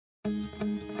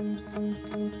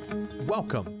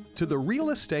Welcome to the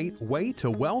Real Estate Way to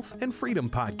Wealth and Freedom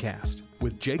podcast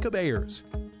with Jacob Ayers,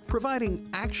 providing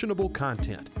actionable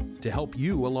content to help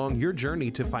you along your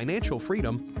journey to financial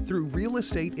freedom through real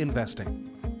estate investing.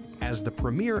 As the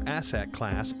premier asset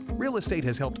class, real estate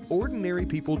has helped ordinary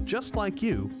people just like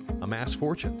you amass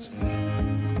fortunes.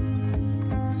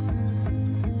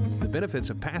 The benefits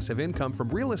of passive income from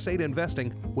real estate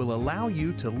investing will allow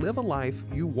you to live a life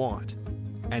you want.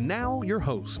 And now your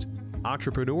host,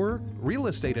 entrepreneur, real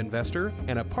estate investor,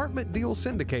 and apartment deal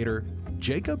syndicator,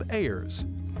 Jacob Ayers.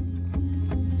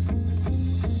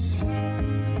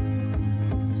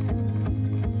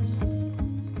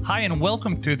 Hi, and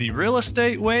welcome to the Real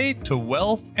Estate Way to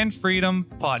Wealth and Freedom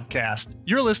podcast.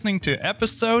 You're listening to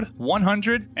episode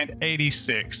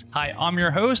 186. Hi, I'm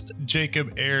your host,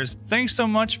 Jacob Ayers. Thanks so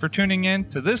much for tuning in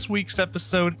to this week's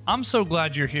episode. I'm so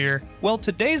glad you're here. Well,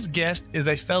 today's guest is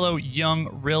a fellow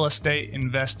young real estate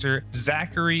investor,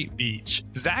 Zachary Beach.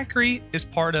 Zachary is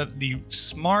part of the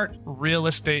SMART Real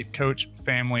Estate Coach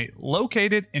family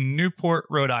located in Newport,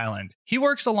 Rhode Island. He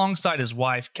works alongside his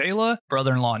wife, Kayla,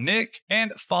 brother-in-law, Nick,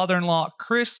 and father-in-law,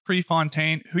 Chris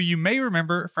Prefontaine, who you may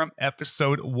remember from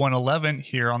episode 111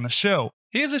 here on the show.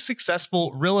 He is a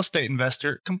successful real estate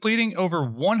investor, completing over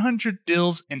 100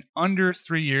 deals in under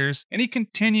 3 years, and he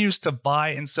continues to buy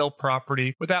and sell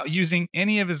property without using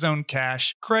any of his own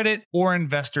cash, credit, or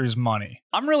investors' money.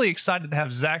 I'm really excited to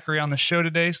have Zachary on the show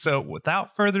today, so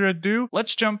without further ado,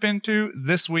 let's jump into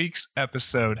this week's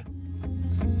episode.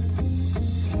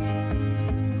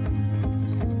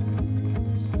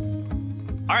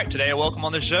 All right, today I welcome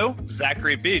on the show,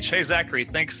 Zachary Beach. Hey, Zachary,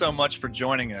 thanks so much for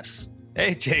joining us.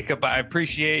 Hey, Jacob, I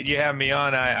appreciate you having me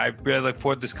on. I really look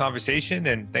forward to this conversation,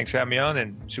 and thanks for having me on,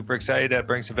 and super excited to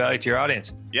bring some value to your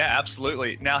audience. Yeah,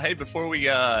 absolutely. Now, hey, before we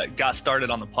got started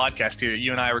on the podcast here,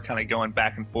 you and I were kind of going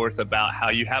back and forth about how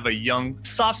you have a young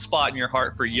soft spot in your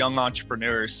heart for young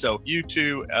entrepreneurs. So you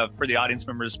two, for the audience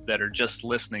members that are just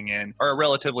listening in, are a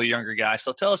relatively younger guy.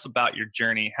 So tell us about your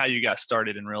journey, how you got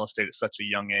started in real estate at such a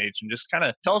young age, and just kind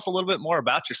of tell us a little bit more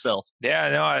about yourself. Yeah,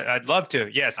 no, I'd love to.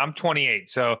 Yes, I'm 28,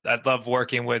 so I'd love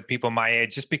working with people my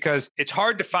age just because it's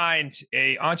hard to find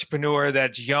an entrepreneur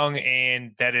that's young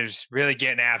and that is really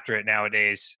getting after it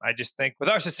nowadays. I just think with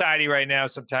our society right now,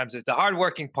 sometimes it's the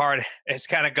hardworking part has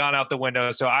kind of gone out the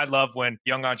window. So I love when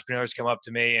young entrepreneurs come up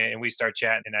to me and we start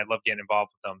chatting, and I love getting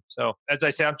involved with them. So as I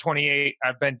said, I'm 28.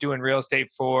 I've been doing real estate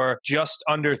for just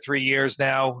under 3 years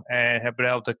now and have been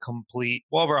able to complete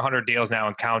well over 100 deals now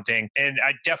and counting. And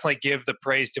I definitely give the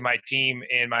praise to my team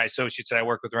and my associates that I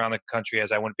work with around the country,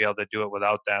 as I wouldn't be able to do it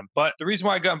without them. But the reason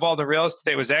why I got involved in real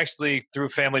estate was actually through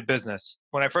family business.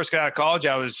 When I first got out of college,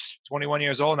 I was 21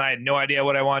 years old and I had no idea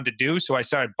what I wanted to do. So I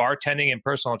started bartending and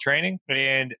personal training.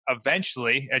 And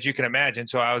eventually, as you can imagine,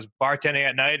 so I was bartending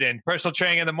at night and personal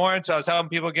training in the morning. So I was helping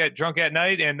people get drunk at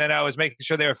night. And then I was making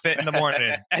sure they were fit in the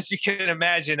morning. As you can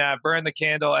imagine, burn the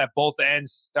candle at both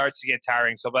ends starts to get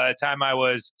tiring. So by the time I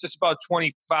was just about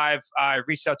 25, I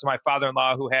reached out to my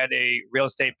father-in-law who had a real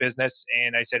estate business.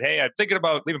 And I said, hey, I'm thinking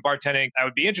about leaving bartending. I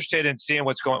would be interested in seeing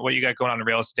what you got going on in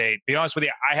real estate. To be honest with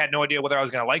you, I had no idea whether I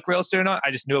was going to like real estate or not.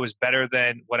 I just knew it was better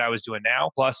than what I was doing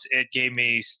now. Plus, it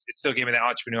still gave me that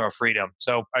entrepreneurial freedom.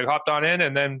 So I hopped on in,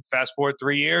 and then fast forward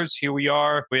 3 years, here we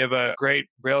are. We have a great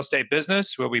real estate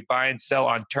business where we buy and sell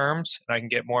on terms, and I can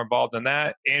get more involved in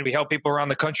that. And we help people around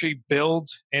the country build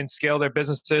and scale their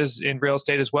businesses in real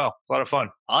estate as well. It's a lot of fun.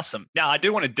 Awesome. Now, I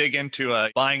do want to dig into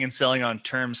buying and selling on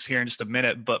terms here in just a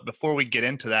minute. But before we get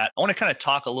into that, I want to kind of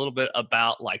talk a little bit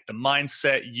about like the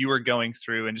mindset you were going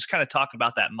through and just kind of talk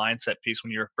about that mindset piece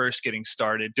when you were first getting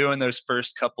started, doing those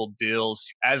first couple deals.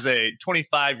 As a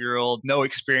 25-year-old, no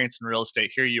experience in real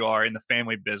estate, here you are in the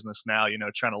family business now,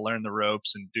 trying to learn the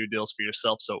ropes and do deals for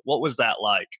yourself. So what was that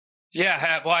like?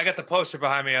 Yeah, well, I got the poster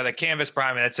behind me, or the canvas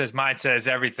behind me that says mindset is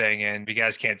everything. And if you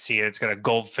guys can't see it, it's got a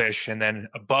goldfish, and then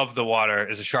above the water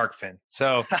is a shark fin.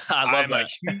 So I love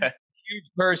that. huge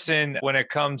person when it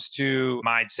comes to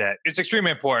mindset. It's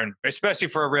extremely important, especially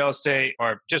for real estate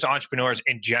or just entrepreneurs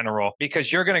in general,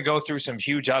 because you're going to go through some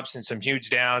huge ups and some huge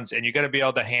downs, and you're going to be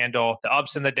able to handle the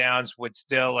ups and the downs with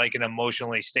still like an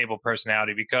emotionally stable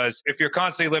personality. Because if you're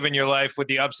constantly living your life with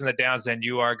the ups and the downs, then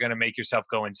you are going to make yourself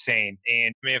go insane.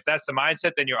 And I mean, if that's the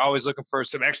mindset, then you're always looking for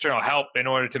some external help in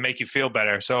order to make you feel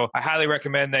better. So I highly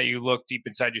recommend that you look deep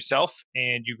inside yourself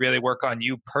and you really work on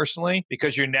you personally,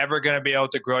 because you're never going to be able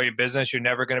to grow your business business, you're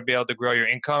never going to be able to grow your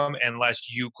income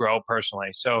unless you grow personally.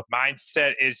 So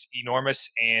mindset is enormous.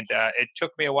 And it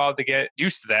took me a while to get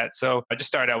used to that. So I just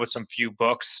started out with some few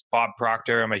books. Bob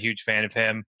Proctor, I'm a huge fan of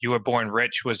him. You Were Born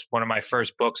Rich was one of my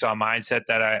first books on mindset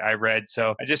that I read.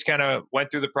 So I just kind of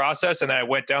went through the process, and then I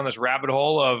went down this rabbit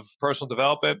hole of personal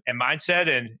development and mindset.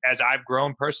 And as I've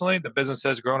grown personally, the business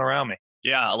has grown around me.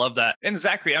 Yeah, I love that. And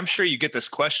Zachary, I'm sure you get this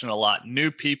question a lot.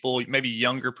 New people, maybe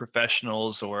younger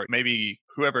professionals, or maybe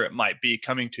whoever it might be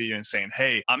coming to you and saying,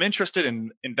 hey, I'm interested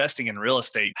in investing in real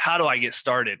estate. How do I get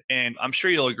started? And I'm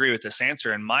sure you'll agree with this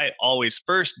answer. And my always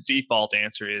first default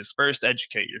answer is first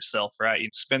educate yourself, right? You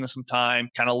spend some time,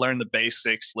 kind of learn the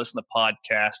basics, listen to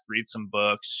podcasts, read some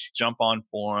books, jump on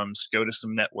forums, go to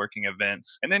some networking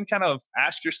events, and then kind of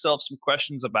ask yourself some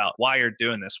questions about why you're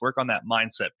doing this. Work on that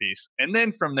mindset piece. And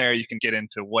then from there, you can get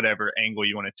into whatever angle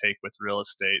you want to take with real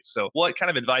estate. So what kind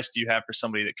of advice do you have for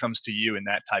somebody that comes to you in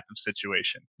that type of situation?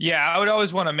 Yeah, I would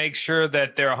always want to make sure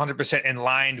that they're 100% in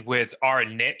line with our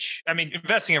niche. I mean,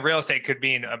 investing in real estate could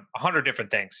mean 100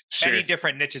 different things, many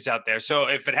different niches out there. So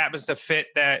if it happens to fit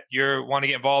that you want to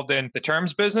get involved in the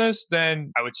terms business,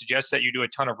 then I would suggest that you do a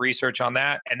ton of research on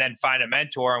that and then find a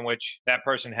mentor in which that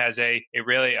person has a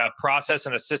process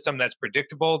and a system that's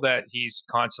predictable, that he's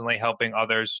constantly helping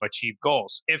others achieve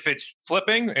goals. If it's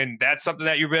flipping and that's something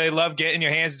that you really love, getting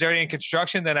your hands dirty in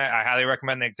construction, then I highly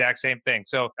recommend the exact same thing.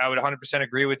 So I would 100%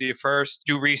 agree with you. First,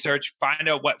 do research, find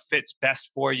out what fits best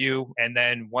for you. And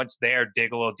then once there,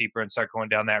 dig a little deeper and start going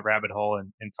down that rabbit hole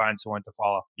and find someone to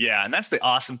follow. Yeah. And that's the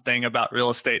awesome thing about real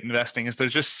estate investing is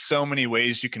there's just so many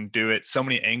ways you can do it, so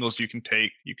many angles you can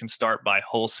take. You can start by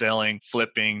wholesaling,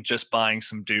 flipping, just buying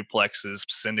some duplexes,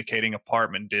 syndicating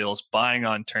apartment deals, buying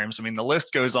on terms. I mean, the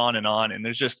list goes on, and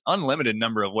there's just unlimited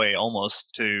number of ways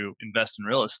almost to invest in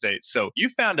real estate. So you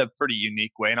found a pretty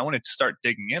unique way, and I wanted to start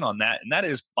digging in on that. And that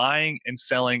is buying and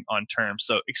selling on terms.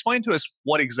 So explain to us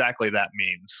what exactly that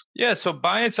means. Yeah. So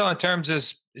buying and selling terms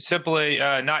is simply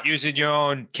not using your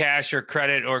own cash or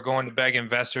credit or going to beg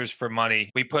investors for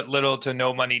money. We put little to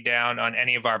no money down on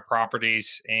any of our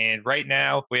properties. And right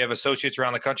now we have associates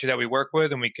around the country that we work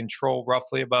with, and we control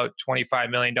roughly about $25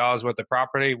 million worth of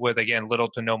property with, again,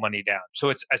 little to no money down. So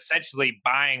it's essentially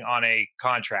buying on a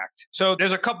contract. So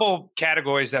there's a couple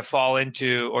categories that fall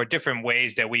into, or different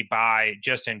ways that we buy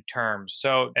just in terms.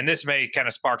 So, and this may kind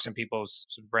of spark some people's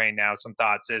brain now, some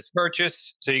thoughts, is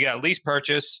purchase. So you got lease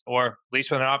purchase, or lease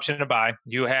with an option to buy.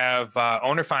 You have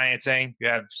owner financing. You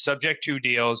have subject to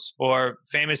deals, or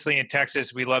famously in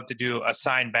Texas, we love to do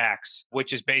assigned backs,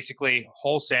 which is basically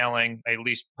wholesaling a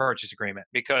lease purchase agreement.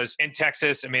 Because in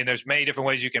Texas, I mean, there's many different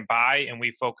ways you can buy, and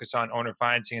we focus on owner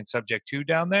financing and subject to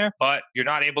down there, but you're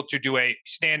not able to do a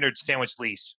standard sandwich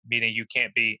lease, meaning you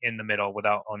can't be in the middle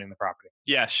without owning the property.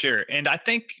 Yeah, sure. And I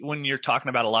think when you're talking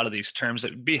about a lot of these terms,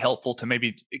 it would be helpful to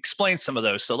maybe explain some of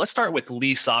those. So let's start with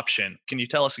lease option. Can you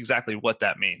tell us exactly what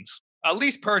that means? A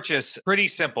lease purchase, pretty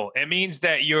simple. It means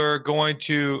that you're going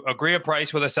to agree a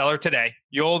price with a seller today.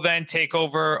 You'll then take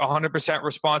over 100%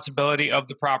 responsibility of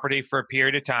the property for a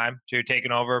period of time. So you're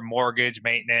taking over mortgage,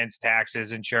 maintenance,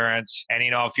 taxes, insurance, any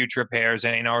and all future repairs,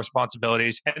 any and all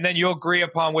responsibilities. And then you'll agree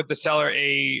upon with the seller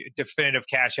a definitive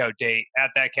cash out date. At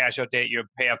that cash out date, you'll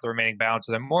pay off the remaining balance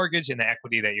of the mortgage and the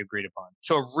equity that you agreed upon.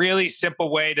 So a really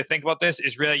simple way to think about this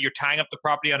is really you're tying up the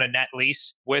property on a net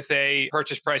lease with a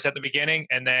purchase price at the beginning,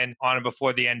 and then on and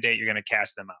before the end date, you're going to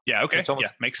cash them out. Yeah. Okay. Yeah.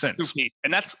 Makes sense.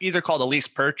 And that's either called a lease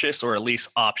purchase or a lease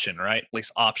option, right?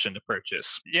 Lease option to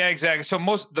purchase. Yeah, exactly. So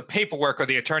most of the paperwork or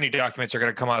the attorney documents are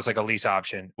going to come out as like a lease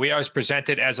option. We always present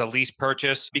it as a lease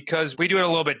purchase because we do it a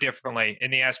little bit differently in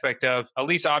the aspect of a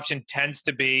lease option tends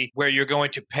to be where you're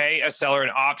going to pay a seller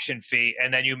an option fee,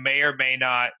 and then you may or may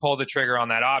not pull the trigger on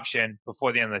that option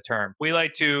before the end of the term. We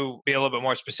like to be a little bit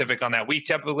more specific on that. We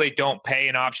typically don't pay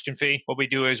an option fee. What we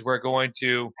do is we're going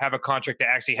to have a contract that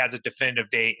actually has a definitive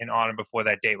date, and on and before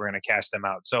that date, we're going to cash them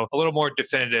out. So a little more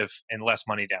definitive and less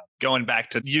money down. Going back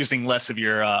to using less of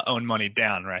your own money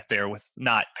down right there with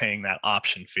not paying that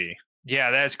option fee.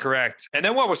 Yeah, that's correct. And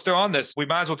then while we're still on this, we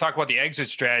might as well talk about the exit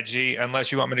strategy,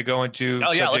 unless you want me to go into...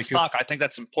 Oh yeah, let's talk. I think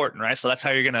that's important, right? So that's how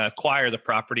you're going to acquire the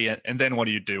property, and then what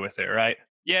do you do with it, right?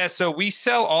 Yeah, so we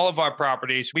sell all of our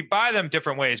properties. We buy them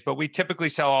different ways, but we typically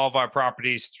sell all of our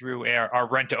properties through our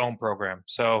rent-to-own program.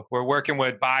 So we're working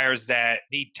with buyers that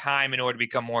need time in order to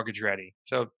become mortgage ready.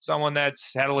 So someone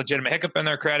that's had a legitimate hiccup in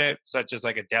their credit, such as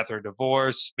like a death or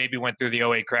divorce, maybe went through the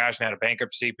 '08 crash and had a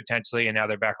bankruptcy potentially, and now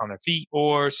they're back on their feet,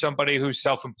 or somebody who's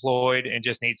self-employed and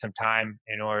just needs some time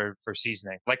in order for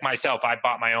seasoning. Like myself, I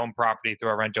bought my own property through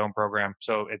our rent-to-own program.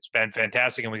 So it's been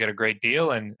fantastic, and we got a great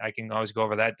deal, and I can always go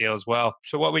over that deal as well.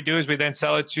 So what we do is we then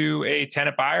sell it to a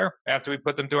tenant buyer. After we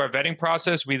put them through our vetting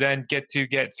process, we then get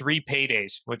 3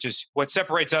 paydays, which is what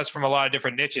separates us from a lot of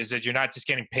different niches, that you're not just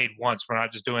getting paid once. We're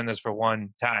not just doing this for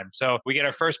one time. So we get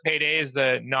our first payday is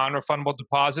the non-refundable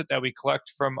deposit that we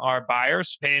collect from our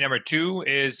buyers. Payday number 2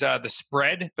 is the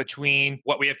spread between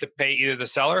what we have to pay either the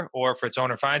seller, or if it's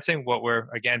owner financing, what we're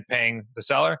again paying the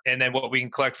seller, and then what we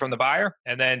can collect from the buyer.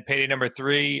 And then payday number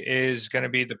 3 is going to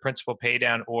be the principal pay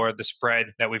down, or the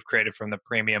spread that we've created from the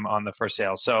premium on the first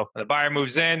sale. So the buyer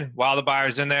moves in while the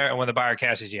buyer's in there, and when the buyer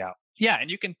cashes you out. Yeah,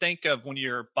 and you can think of when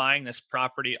you're buying this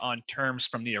property on terms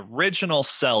from the original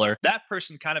seller, that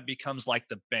person kind of becomes like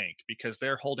the bank, because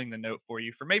they're holding the note for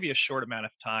you for maybe a short amount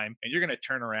of time, and you're going to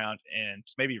turn around and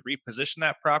maybe reposition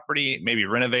that property, maybe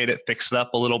renovate it, fix it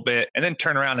up a little bit, and then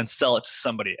turn around and sell it to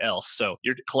somebody else. So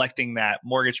you're collecting that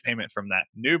mortgage payment from that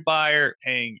new buyer,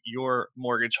 paying your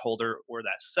mortgage holder or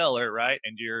that seller, right?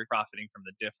 And you're profiting from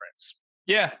the difference.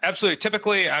 Yeah, absolutely.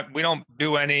 Typically, we don't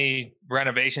do any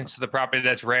renovations to the property.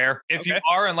 That's rare. If you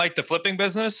are in like the flipping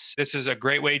business, this is a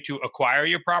great way to acquire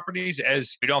your properties,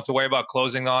 as you don't have to worry about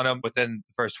closing on them within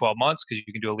the first 12 months, because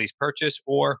you can do a lease purchase.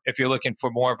 Or if you're looking for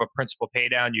more of a principal pay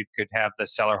down, you could have the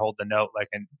seller hold the note like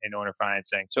in owner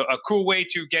financing. So a cool way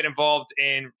to get involved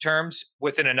in terms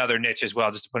within another niche as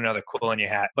well, just to put another quill in your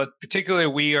hat. But particularly,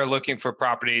 we are looking for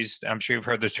properties. I'm sure you've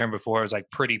heard this term before. It's like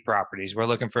pretty properties. We're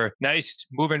looking for nice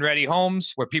move-in ready homes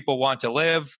where people want to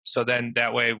live. So then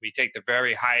that way we take the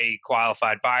very high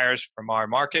qualified buyers from our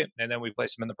market, and then we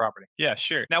place them in the property. Yeah,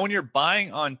 sure. Now, when you're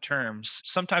buying on terms,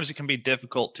 sometimes it can be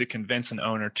difficult to convince an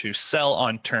owner to sell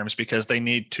on terms, because they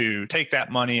need to take that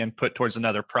money and put towards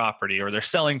another property, or they're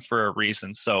selling for a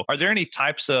reason. So are there any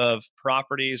types of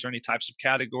properties or any types of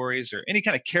categories or any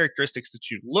kind of characteristics that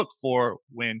you look for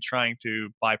when trying to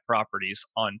buy properties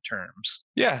on terms?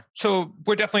 Yeah. So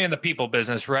we're definitely in the people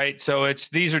business, right? So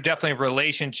these are definitely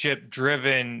relationship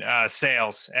driven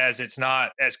sales, as it's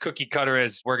not as cookie cutter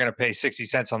as we're going to pay 60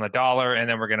 cents on the dollar and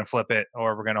then we're going to flip it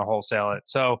or we're going to wholesale it.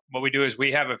 So what we do is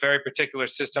we have a very particular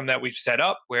system that we've set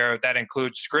up, where that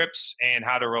includes scripts and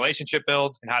how to relationship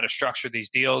build and how to structure these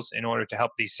deals in order to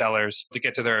help these sellers to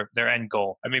get to their end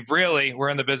goal. I mean, really, we're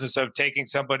in the business of taking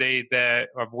somebody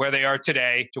of where they are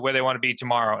today to where they want to be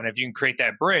tomorrow. And if you can create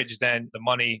that bridge, then the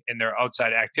money in their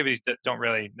outside activities that don't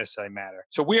really necessarily matter.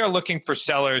 So we are looking for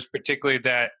sellers, particularly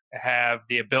that have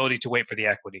the ability to wait for the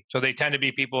equity. So they tend to be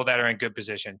people that are in good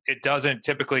position. It doesn't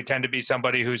typically tend to be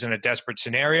somebody who's in a desperate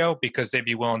scenario, because they'd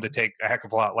be willing to take a heck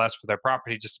of a lot less for their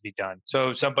property just to be done.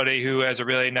 So somebody who has a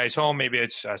really nice home, maybe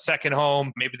it's a second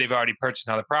home, maybe they've already purchased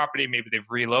another property, maybe they've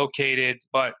relocated,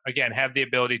 but again, have the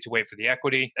ability to wait for the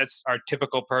equity. That's our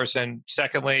typical person.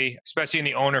 Secondly, especially in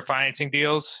the owner financing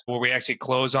deals where we actually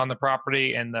close on the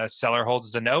property and the seller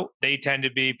holds the note, they tend to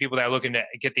be people that are looking to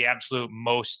get the absolute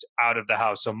most out of the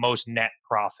house. So most net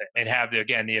profit, and have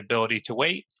the ability to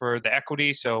wait for the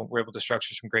equity. So we're able to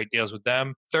structure some great deals with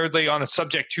them. Thirdly, on the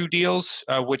subject to deals,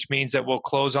 which means that we'll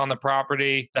close on the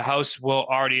property. The house will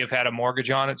already have had a mortgage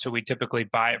on it. So we typically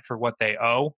buy it for what they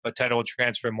owe, but title will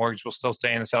transfer, mortgage will still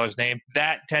stay in the seller's name.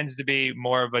 That tends to be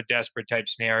more of a desperate type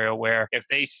scenario, where if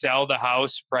they sell the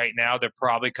house right now, they're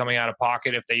probably coming out of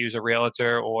pocket if they use a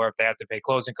realtor or if they have to pay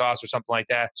closing costs or something like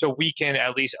that. So we can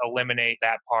at least eliminate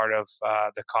that part of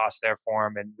the cost there for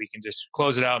them, and we can just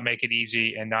close it out, make it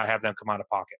easy, and not have them come out of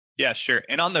pocket. Yeah, sure.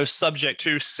 And on those subject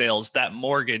to sales, that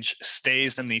mortgage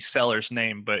stays in the seller's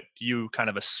name, but you kind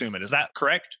of assume it. Is that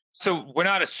correct? So we're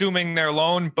not assuming their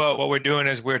loan, but what we're doing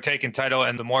is we're taking title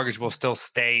and the mortgage will still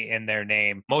stay in their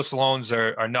name. Most loans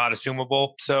are not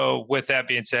assumable. So with that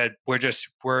being said,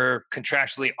 we're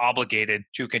contractually obligated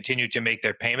to continue to make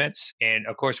their payments. And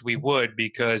of course we would,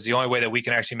 because the only way that we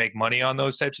can actually make money on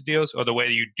those types of deals, or the way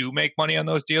that you do make money on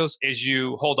those deals, is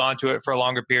you hold on to it for a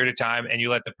longer period of time and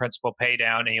you let the principal pay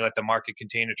down and you let the market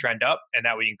continue to trend up. And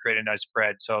that way you can create a nice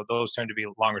spread. So those tend to be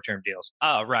longer term deals.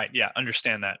 Oh, right. Yeah.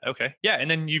 Understand that. Okay. Yeah.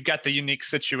 And then you've got the unique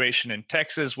situation in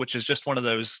Texas, which is just one of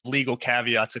those legal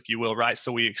caveats, if you will, right?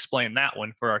 So we explain that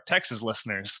one for our Texas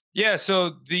listeners. Yeah.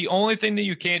 So the only thing that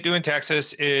you can't do in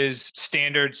Texas is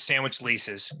standard sandwich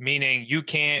leases, meaning you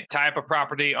can't tie up a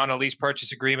property on a lease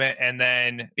purchase agreement and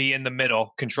then be in the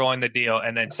middle controlling the deal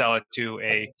and then sell it to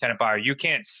a tenant buyer. You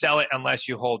can't sell it unless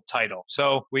you hold title.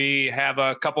 So we have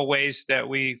a couple ways that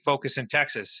we focus in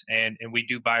Texas, and we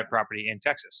do buy property in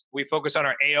Texas. We focus on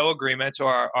our AO agreements,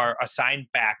 or our assigned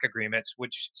back back agreements,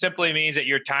 which simply means that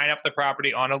you're tying up the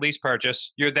property on a lease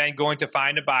purchase. You're then going to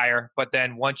find a buyer, but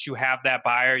then once you have that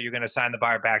buyer, you're going to sign the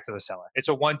buyer back to the seller. It's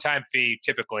a one-time fee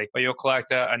typically, but you'll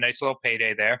collect a nice little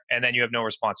payday there, and then you have no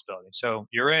responsibility. So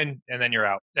you're in, and then you're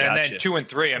out. And then 2 and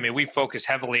 3, I mean, we focus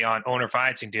heavily on owner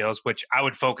financing deals, which I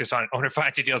would focus on owner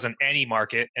financing deals in any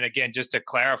market. And again, just to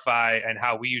clarify, and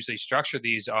how we usually structure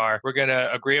these are, we're going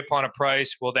to agree upon a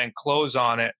price. We'll then close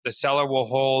on it. The seller will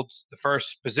hold the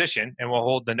first position and will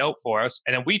hold the note for us.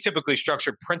 And then we typically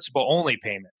structure principal only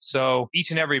payments. So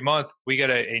each and every month, we get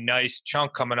a nice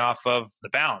chunk coming off of the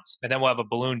balance, and then we'll have a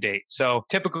balloon date. So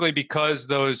typically, because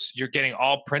you're getting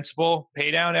all principal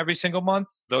pay down every single month,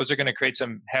 those are going to create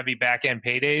some heavy back end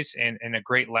paydays and a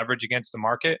great leverage against the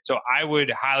market. So I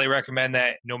would highly recommend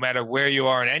that no matter where you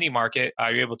are in any market,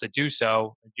 you're able to do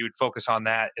so. You would focus on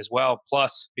that as well.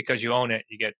 Plus, because you own it,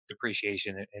 you get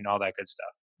depreciation and all that good stuff.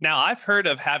 Now, I've heard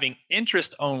of having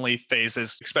interest-only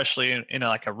phases, especially in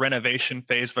like a renovation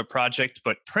phase of a project,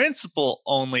 but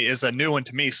principal-only is a new one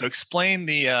to me. So explain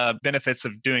the benefits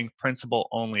of doing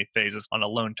principal-only phases on a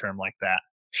loan term like that.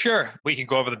 Sure. We can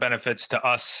go over the benefits to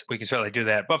us. We can certainly do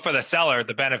that. But for the seller,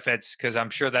 the benefits, because I'm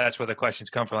sure that's where the questions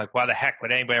come from. Like, why the heck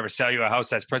would anybody ever sell you a house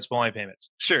that's principal-only payments?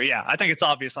 Sure. Yeah. I think it's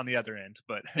obvious on the other end,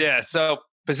 but yeah. So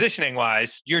positioning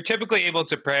wise, you're typically able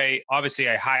to pay obviously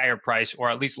a higher price, or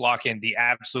at least lock in the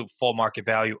absolute full market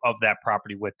value of that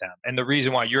property with them. And the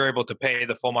reason why you're able to pay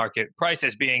the full market price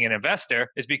as being an investor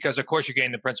is because, of course, you're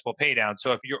getting the principal pay down.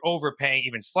 So if you're overpaying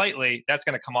even slightly, that's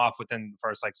going to come off within the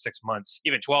first like 6 months,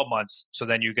 even 12 months. So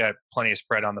then you got plenty of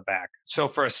spread on the back. So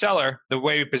for a seller, the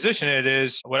way we position it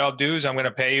is, what I'll do is I'm going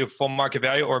to pay you full market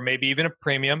value, or maybe even a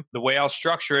premium. The way I'll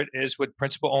structure it is with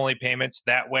principal only payments.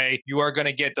 That way you are going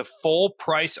to get the full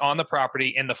price on the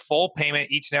property and the full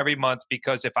payment each and every month,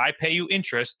 because if I pay you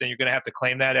interest, then you're going to have to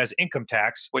claim that as income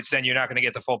tax, which then you're not going to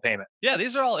get the full payment. Yeah,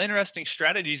 these are all interesting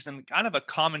strategies, and kind of a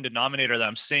common denominator that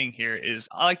I'm seeing here is,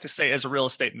 I like to say, as a real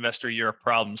estate investor, you're a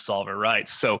problem solver, right?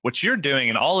 So what you're doing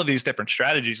in all of these different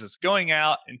strategies is going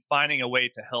out and finding a way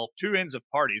to help two ends of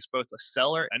parties, both a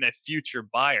seller and a future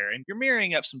buyer. And you're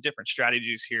marrying up some different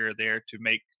strategies here or there to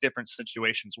make different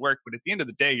situations work. But at the end of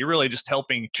the day, you're really just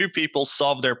helping two people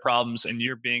solve their problems, and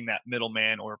you're being that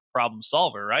middleman or problem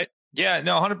solver, right? Yeah,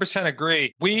 no, 100%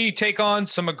 agree. We take on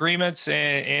some agreements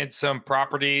and some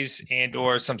properties and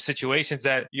or some situations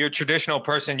that your traditional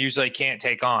person usually can't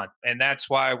take on. And that's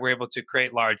why we're able to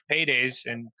create large paydays.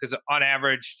 And because on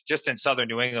average, just in Southern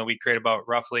New England, we create about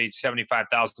roughly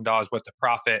 $75,000 worth of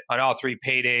profit on all three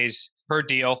paydays per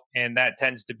deal. And that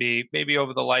tends to be maybe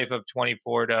over the life of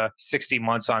 24 to 60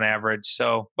 months on average.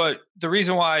 So, but the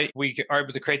reason why we are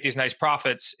able to create these nice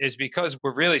profits is because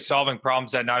we're really solving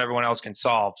problems that not everyone else can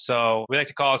solve. So we like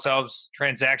to call ourselves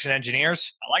transaction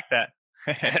engineers. I like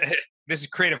that. This is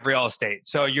creative real estate.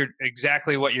 So you're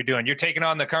exactly what you're doing. You're taking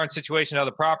on the current situation of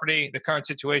the property, the current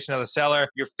situation of the seller.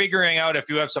 You're figuring out if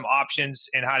you have some options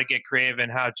and how to get creative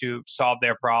and how to solve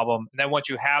their problem. And then once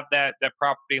you have that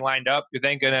property lined up, you're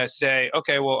then going to say,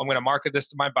 okay, well, I'm going to market this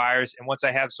to my buyers. And once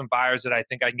I have some buyers that I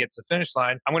think I can get to the finish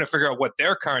line, I'm going to figure out what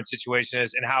their current situation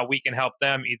is and how we can help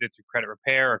them either through credit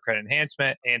repair or credit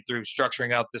enhancement, and through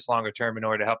structuring out this longer term in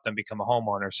order to help them become a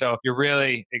homeowner. So you're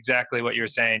really exactly what you're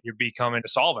saying. You're becoming a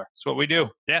solver. That's what we do.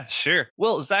 Yeah, sure.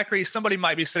 Well, Zachary, somebody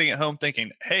might be sitting at home thinking,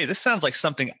 hey, this sounds like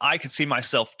something I could see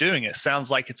myself doing. It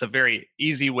sounds like it's a very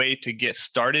easy way to get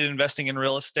started investing in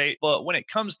real estate. But when it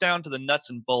comes down to the nuts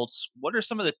and bolts, what are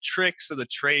some of the tricks of the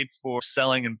trade for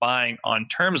selling and buying on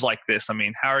terms like this? I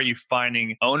mean, how are you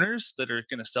finding owners that are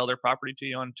going to sell their property to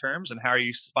you on terms? And how are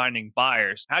you finding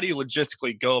buyers? How do you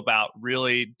logistically go about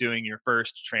really doing your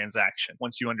first transaction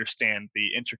once you understand the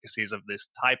intricacies of this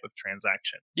type of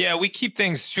transaction? Yeah, we keep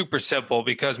things super simple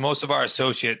because most of our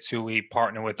associates who we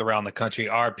partner with around the country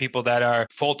are people that are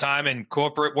full-time in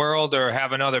corporate world or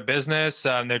have another business.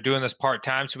 They're doing this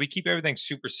part-time. So we keep everything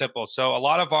super simple. So a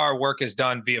lot of our work is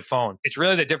done via phone. It's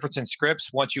really the difference in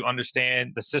scripts once you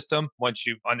understand the system, once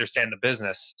you understand the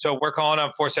business. So we're calling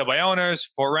on for sale by owners,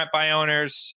 for rent by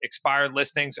owners, expired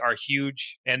listings are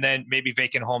huge, and then maybe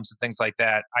vacant homes and things like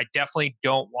that. I definitely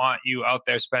don't want you out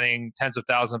there spending tens of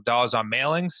thousands of dollars on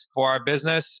mailings for our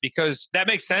business, because that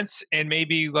makes sense. And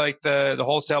maybe like the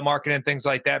wholesale market and things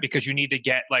like that, because you need to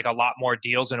get like a lot more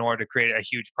deals in order to create a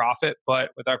huge profit.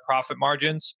 But with our profit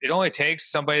margins, it only takes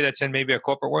somebody that's in maybe a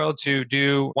corporate world to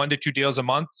do 1 to 2 deals a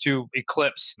month to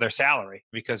eclipse their salary.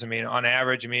 Because I mean, on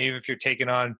average, I mean, even if you're taking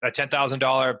on a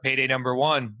 $10,000 payday number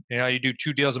one, you do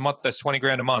 2 deals a month, that's 20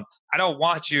 grand a month. I don't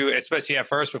want you, especially at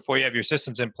first, before you have your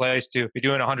systems in place, to be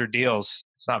doing 100 deals.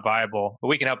 it's not viable, but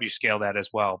we can help you scale that as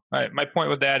well. All right, my point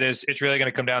with that is it's really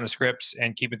going to come down to scripts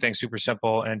and keeping things super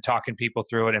simple and talking people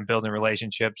through it and building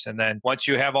relationships. And then once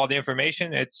you have all the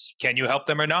information, it's can you help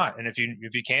them or not? And if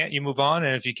you can't, you move on.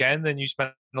 And if you can, then you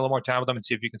spend a little more time with them and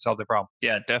see if you can solve their problem.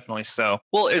 Yeah, definitely so.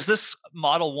 Well, is this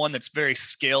model one that's very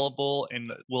scalable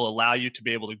and will allow you to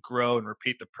be able to grow and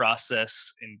repeat the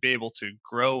process and be able to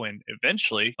grow and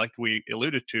eventually, like we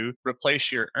alluded to,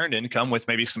 replace your earned income with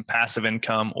maybe some passive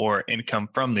income or income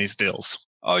from these deals?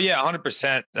 Oh, yeah,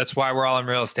 100%. That's why we're all in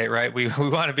real estate, right? We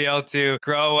want to be able to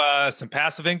grow some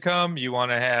passive income. You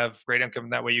want to have great income.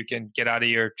 That way you can get out of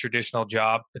your traditional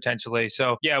job potentially.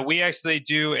 So, yeah, we actually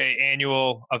do an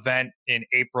annual event in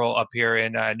April up here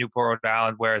in Newport, Rhode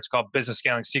Island, where it's called Business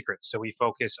Scaling Secrets. So we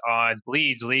focus on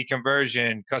leads, lead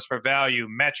conversion, customer value,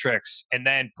 metrics, and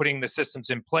then putting the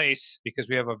systems in place because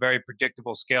we have a very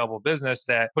predictable, scalable business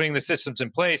that putting the systems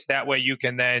in place, that way you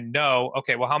can then know,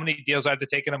 okay, well, how many deals I have to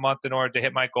take in a month in order to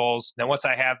hit my goals. Then once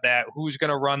I have that, who's going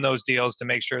to run those deals to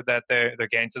make sure that they're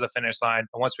getting to the finish line?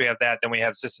 And once we have that, then we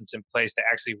have systems in place to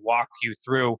actually walk you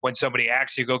through when somebody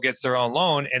actually gets their own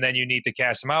loan and then you need to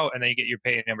cash them out and then you get your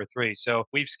pay number 3. So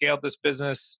we've scaled this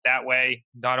business that way,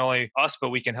 not only us, but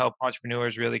we can help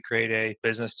entrepreneurs really create a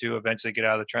business to eventually get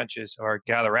out of the trenches or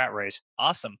get out of the rat race.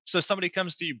 Awesome. So somebody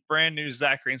comes to you, brand new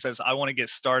Zachary, and says, I want to get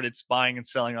started buying and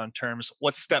selling on terms.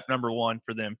 What's step number 1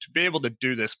 for them to be able to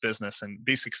do this business and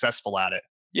be successful at it?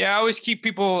 Yeah, I always keep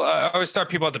people, I always start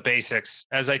people at the basics.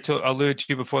 As I alluded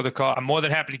to before the call, I'm more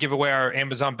than happy to give away our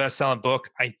Amazon best-selling book.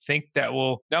 I think that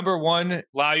will, number 1,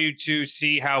 allow you to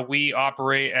see how we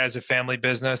operate as a family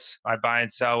business. I buy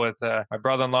and sell with my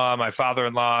brother-in-law, my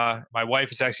father-in-law. My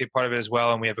wife is actually a part of it as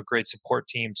well, and we have a great support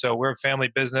team. So we're a family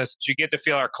business. So you get to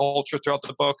feel our culture throughout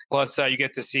the book. Plus, you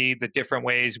get to see the different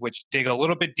ways which dig a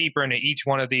little bit deeper into each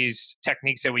one of these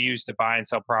techniques that we use to buy and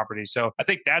sell property. So I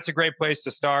think that's a great place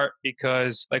to start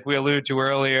because like we alluded to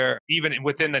earlier, even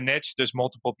within the niche, there's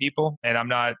multiple people. And I'm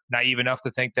not naive enough to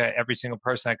think that every single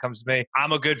person that comes to me,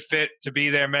 I'm a good fit to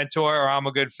be their mentor, or I'm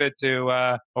a good fit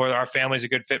to, or our family's a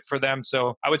good fit for them.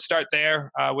 So I would start there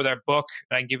with our book.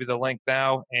 And I can give you the link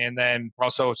now. And then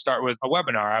also start with a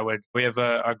webinar. We have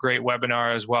a great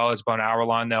webinar as well. It's about an hour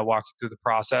long. They'll walk you through the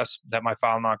process that my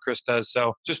father-in-law, Chris, does.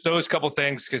 So just those couple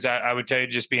things, because I would tell you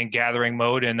just be in gathering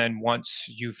mode. And then once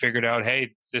you figured out,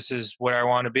 hey, this is where I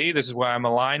want to be, this is what I'm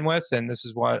aligned with, and this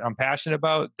is what I'm passionate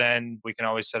about, then we can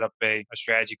always set up a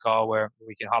strategy call where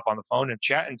we can hop on the phone and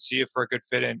chat and see if we're a good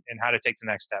fit and how to take the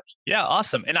next steps. Yeah,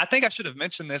 awesome. And I think I should have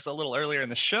mentioned this a little earlier in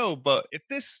the show, but if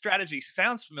this strategy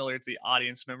sounds familiar to the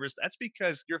audience members, that's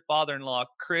because your father-in-law,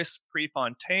 Chris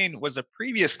Prefontaine, was a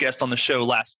previous guest on the show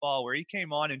last fall where he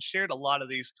came on and shared a lot of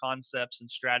these concepts and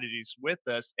strategies with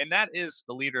us. And that is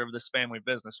the leader of this family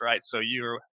business, right? So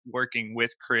you're working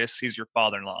with Chris. He's your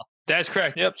father-in-law. That's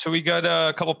correct. Yep. So we got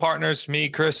a couple partners, me,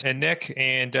 Chris, and Nick,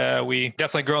 and we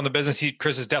definitely grown the business.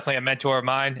 Chris is definitely a mentor of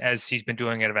mine, as he's been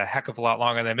doing it a heck of a lot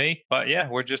longer than me. But yeah,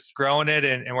 we're just growing it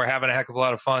and we're having a heck of a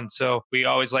lot of fun. So we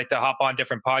always like to hop on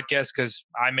different podcasts because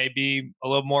I may be a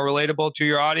little more relatable to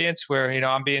your audience where,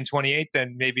 I'm being 28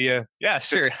 than maybe a... Yeah,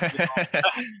 sure.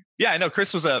 Yeah, I know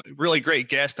Chris was a really great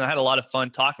guest and I had a lot of fun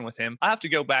talking with him. I have to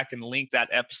go back and link that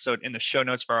episode in the show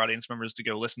notes for our audience members to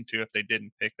go listen to if they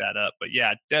didn't pick that up. But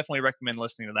yeah, definitely recommend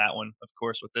listening to that one, of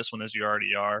course, with this one as you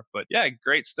already are. But yeah,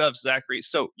 great stuff, Zachary.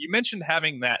 So you mentioned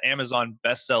having that Amazon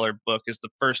bestseller book is the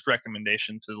first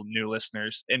recommendation to new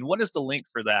listeners. And what is the link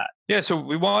for that? Yeah, so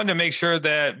we wanted to make sure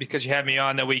that because you had me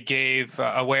on that we gave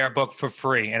away our book for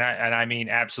free. And I mean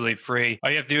absolutely free. All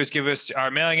you have to do is give us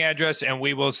our mailing address and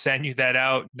we will send you that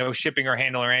out. No shipping or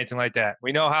handling or anything like that.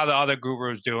 We know how the other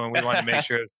gurus do and we want to make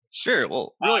sure. Sure.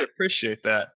 Well, really appreciate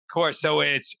that. Of course. So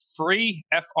it's free,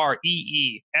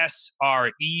 FREESREC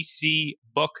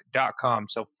book.com.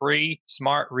 So free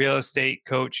smart real estate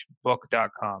coach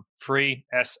book.com. Free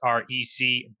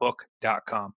SREC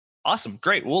book.com. Awesome.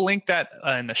 Great. We'll link that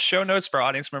in the show notes for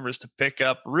audience members to pick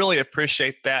up. Really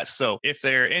appreciate that. So if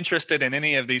they're interested in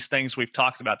any of these things we've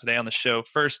talked about today on the show,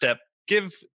 first step,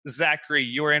 give Zachary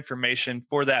your information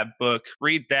for that book,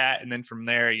 read that. And then from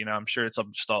there, I'm sure it's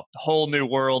just a whole new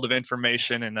world of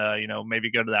information and, maybe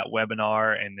go to that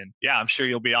webinar and then, yeah, I'm sure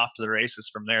you'll be off to the races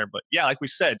from there. But yeah, like we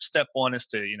said, step 1 is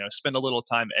to, spend a little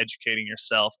time educating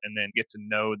yourself and then get to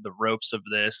know the ropes of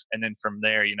this. And then from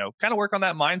there, kind of work on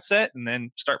that mindset and then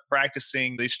start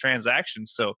practicing these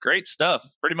transactions. So great stuff.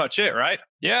 Pretty much it, right?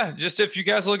 Yeah, just if you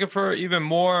guys are looking for even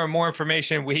more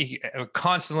information, we are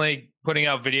constantly putting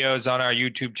out videos on our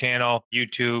YouTube channel,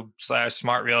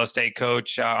 YouTube/Smart Real Estate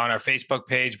Coach, on our Facebook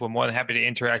page. We're more than happy to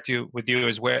interact with you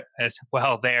as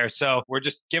well there. So we're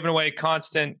just giving away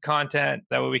constant content.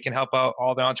 That way we can help out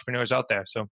all the entrepreneurs out there.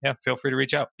 So yeah, feel free to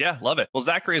reach out. Yeah, love it. Well,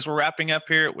 Zachary, as we're wrapping up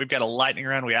here, we've got a lightning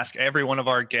round. We ask every one of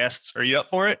our guests. Are you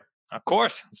up for it? Of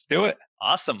course, let's do it.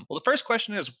 Awesome. Well, the first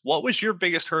question is, what was your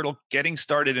biggest hurdle getting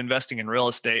started investing in real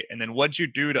estate? And then what'd you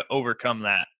do to overcome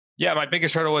that? Yeah, my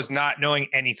biggest hurdle was not knowing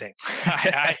anything.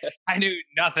 I knew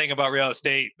nothing about real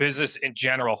estate, business in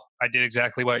general. I did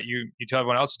exactly what you tell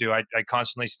everyone else to do. I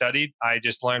constantly studied. I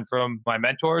just learned from my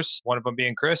mentors, one of them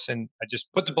being Chris, and I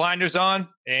just put the blinders on.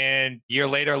 And a year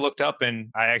later, I looked up and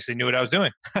I actually knew what I was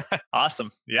doing.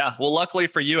 Awesome. Yeah. Well, luckily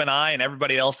for you and I and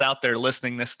everybody else out there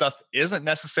listening, this stuff isn't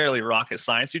necessarily rocket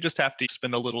science. You just have to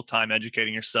spend a little time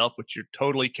educating yourself, which you're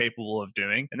totally capable of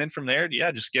doing. And then from there,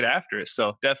 yeah, just get after it.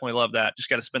 So definitely love that. Just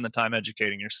got to spend the time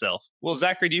educating yourself. Well,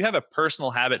 Zachary, do you have a personal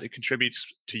habit that contributes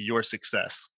to your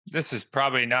success? This is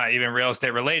probably not even real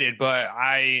estate related, but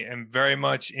I am very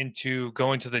much into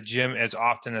going to the gym as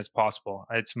often as possible.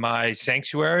 It's my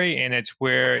sanctuary and it's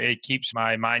where it keeps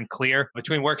my mind clear.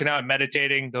 Between working out and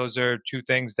meditating, those are two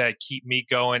things that keep me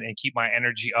going and keep my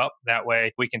energy up. That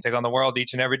way we can take on the world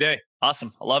each and every day.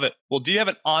 Awesome. I love it. Well, do you have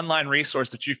an online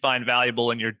resource that you find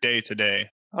valuable in your day to day?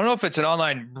 I don't know if it's an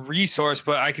online resource,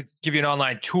 but I could give you an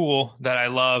online tool that I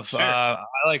love. Sure. I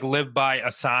live by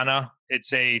Asana.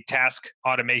 It's a task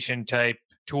automation type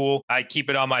tool. I keep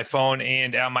it on my phone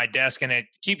and on my desk, and it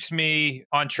keeps me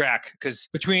on track because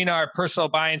between our personal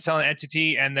buying and selling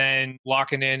entity and then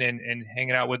locking in and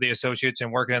hanging out with the associates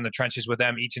and working in the trenches with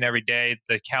them each and every day,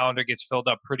 the calendar gets filled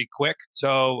up pretty quick.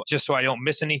 So just so I don't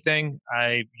miss anything,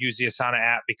 I use the Asana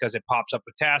app because it pops up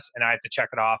with tasks and I have to check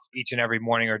it off each and every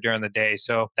morning or during the day.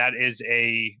 So that is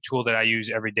a tool that I use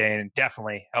every day and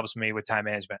definitely helps me with time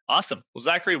management. Awesome. Well,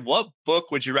 Zachary, what book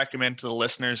would you recommend to the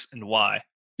listeners and why?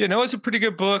 You know, it's a pretty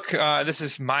good book. This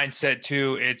is mindset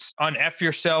too. It's Un-F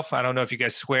Yourself. I don't know if you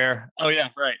guys swear. Oh, yeah,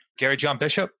 right. Gary John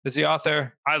Bishop is the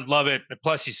author. I love it.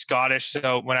 Plus, he's Scottish.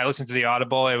 So when I listened to the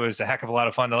Audible, it was a heck of a lot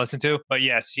of fun to listen to. But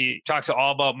yes, he talks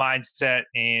all about mindset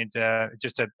and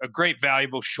just a great,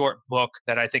 valuable, short book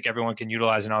that I think everyone can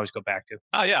utilize and always go back to.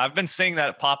 Oh, yeah. I've been seeing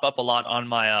that pop up a lot on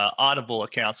my Audible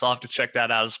account. So I'll have to check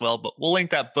that out as well. But we'll link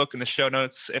that book in the show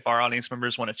notes if our audience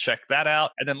members want to check that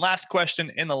out. And then last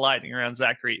question in the lightning round,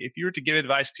 Zachary, if you were to give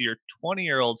advice to your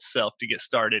 20-year-old self to get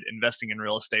started investing in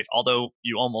real estate, although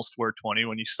you almost were 20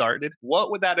 when you started,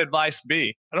 what would that advice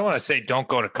be? I don't want to say don't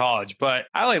go to college, but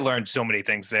I learned so many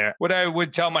things there. What I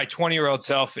would tell my 20-year-old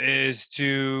self is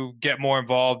to get more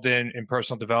involved in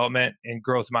personal development and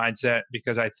growth mindset,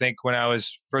 because I think when I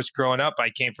was first growing up, I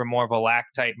came from more of a lack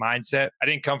type mindset. I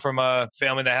didn't come from a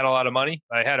family that had a lot of money.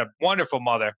 I had a wonderful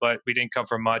mother, but we didn't come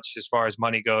from much as far as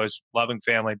money goes, loving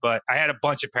family. But I had a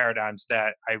bunch of paradigms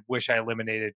that I wish I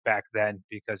eliminated back then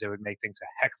because it would make things a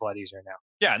heck of a lot easier now.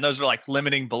 Yeah, and those are like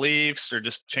limiting beliefs or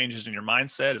just changes in your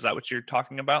mindset. Is that what you're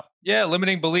talking about? Yeah,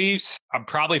 limiting beliefs. I'm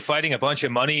probably fighting a bunch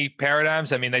of money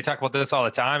paradigms. I mean, they talk about this all the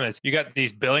time. Is you got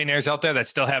these billionaires out there that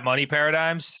still have money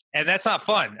paradigms, and that's not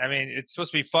fun. I mean, it's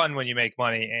supposed to be fun when you make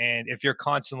money, and if you're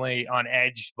constantly on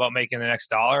edge about making the next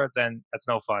dollar, then that's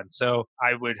no fun. So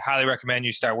I would highly recommend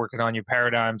you start working on your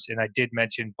paradigms. And I did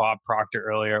mention Bob Proctor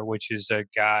earlier, which is a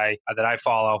guy that I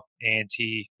follow, and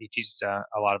he teaches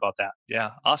a lot about that.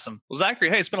 Yeah, awesome. Well,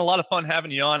 Zachary, hey, it's been a lot of fun having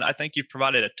you on. I think you've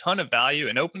provided a ton of value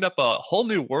and opened up a whole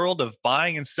new world of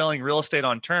buying and selling real estate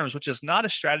on terms, which is not a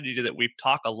strategy that we've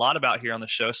talked a lot about here on the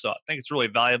show. So I think it's really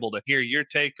valuable to hear your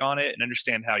take on it and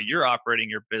understand how you're operating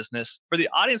your business. For the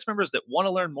audience members that want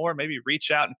to learn more, maybe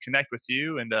reach out and connect with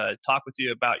you and talk with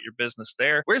you about your business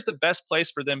there. Where's the best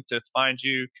place for them to find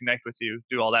you, connect with you,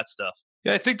 do all that stuff?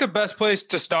 Yeah, I think the best place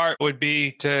to start would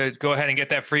be to go ahead and get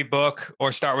that free book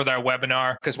or start with our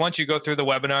webinar. Because once you go through the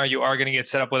webinar, you are going to get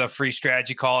set up with a free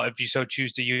strategy call if you so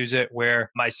choose to use it, where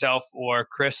myself or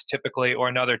Chris typically or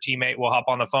another teammate will hop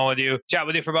on the phone with you, chat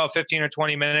with you for about 15 or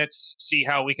 20 minutes, see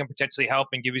how we can potentially help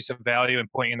and give you some value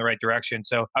and point you in the right direction.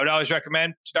 So I would always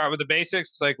recommend start with the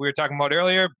basics, like we were talking about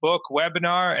earlier, book,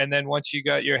 webinar. And then once you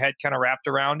got your head kind of wrapped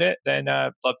around it, then love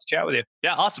to chat with you.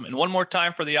 Yeah, awesome. And one more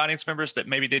time for the audience members that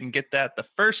maybe didn't get that the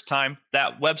first time,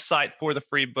 that website for the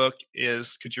free book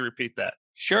is, could you repeat that?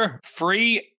 Sure.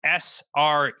 Free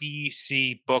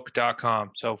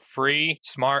SRECbook.com. So free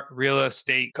smart real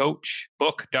estate coach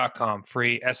book.com,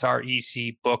 free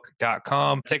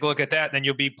SRECbook.com. Take a look at that. Then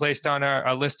you'll be placed on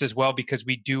our list as well, because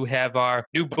we do have our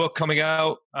new book coming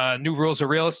out, New Rules of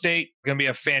Real Estate. Going to be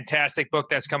a fantastic book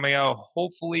that's coming out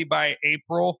hopefully by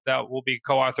April. That will be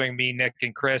co-authoring me, Nick,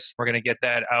 and Chris. We're going to get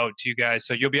that out to you guys.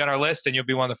 So you'll be on our list and you'll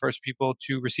be one of the first people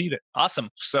to receive it.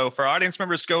 Awesome. So for our audience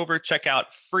members, go over, check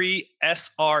out free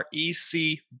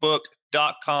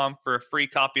SRECbook.com for a free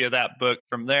copy of that book.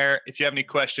 From there, if you have any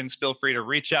questions, feel free to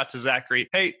reach out to Zachary.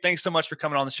 Hey, thanks so much for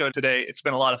coming on the show today. It's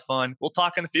been a lot of fun. We'll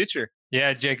talk in the future.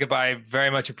 Yeah, Jacob, I very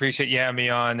much appreciate you having me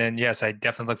on. And yes, I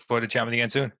definitely look forward to chatting with you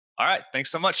again soon. All right. Thanks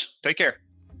so much. Take care.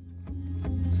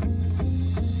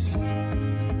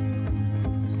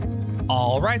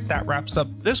 All right, that wraps up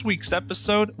this week's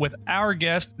episode with our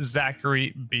guest,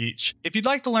 Zachary Beach. If you'd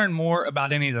like to learn more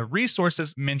about any of the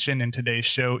resources mentioned in today's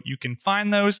show, you can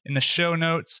find those in the show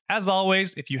notes. As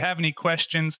always, if you have any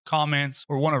questions, comments,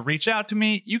 or want to reach out to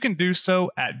me, you can do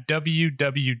so at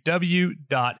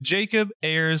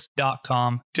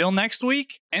www.jacobayers.com. Till next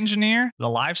week, engineer the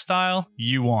lifestyle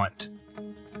you want.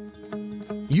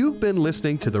 You've been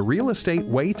listening to the Real Estate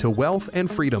Way to Wealth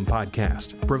and Freedom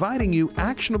podcast, providing you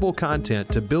actionable content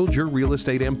to build your real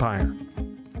estate empire.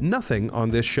 Nothing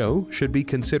on this show should be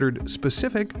considered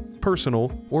specific,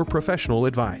 personal, or professional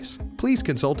advice. Please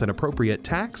consult an appropriate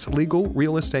tax, legal,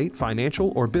 real estate,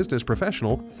 financial, or business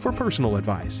professional for personal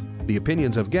advice. The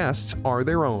opinions of guests are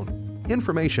their own.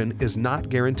 Information is not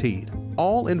guaranteed.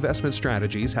 All investment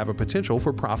strategies have a potential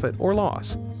for profit or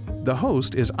loss. The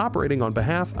host is operating on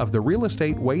behalf of the Real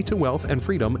Estate Way to Wealth and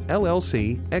Freedom,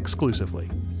 LLC, exclusively.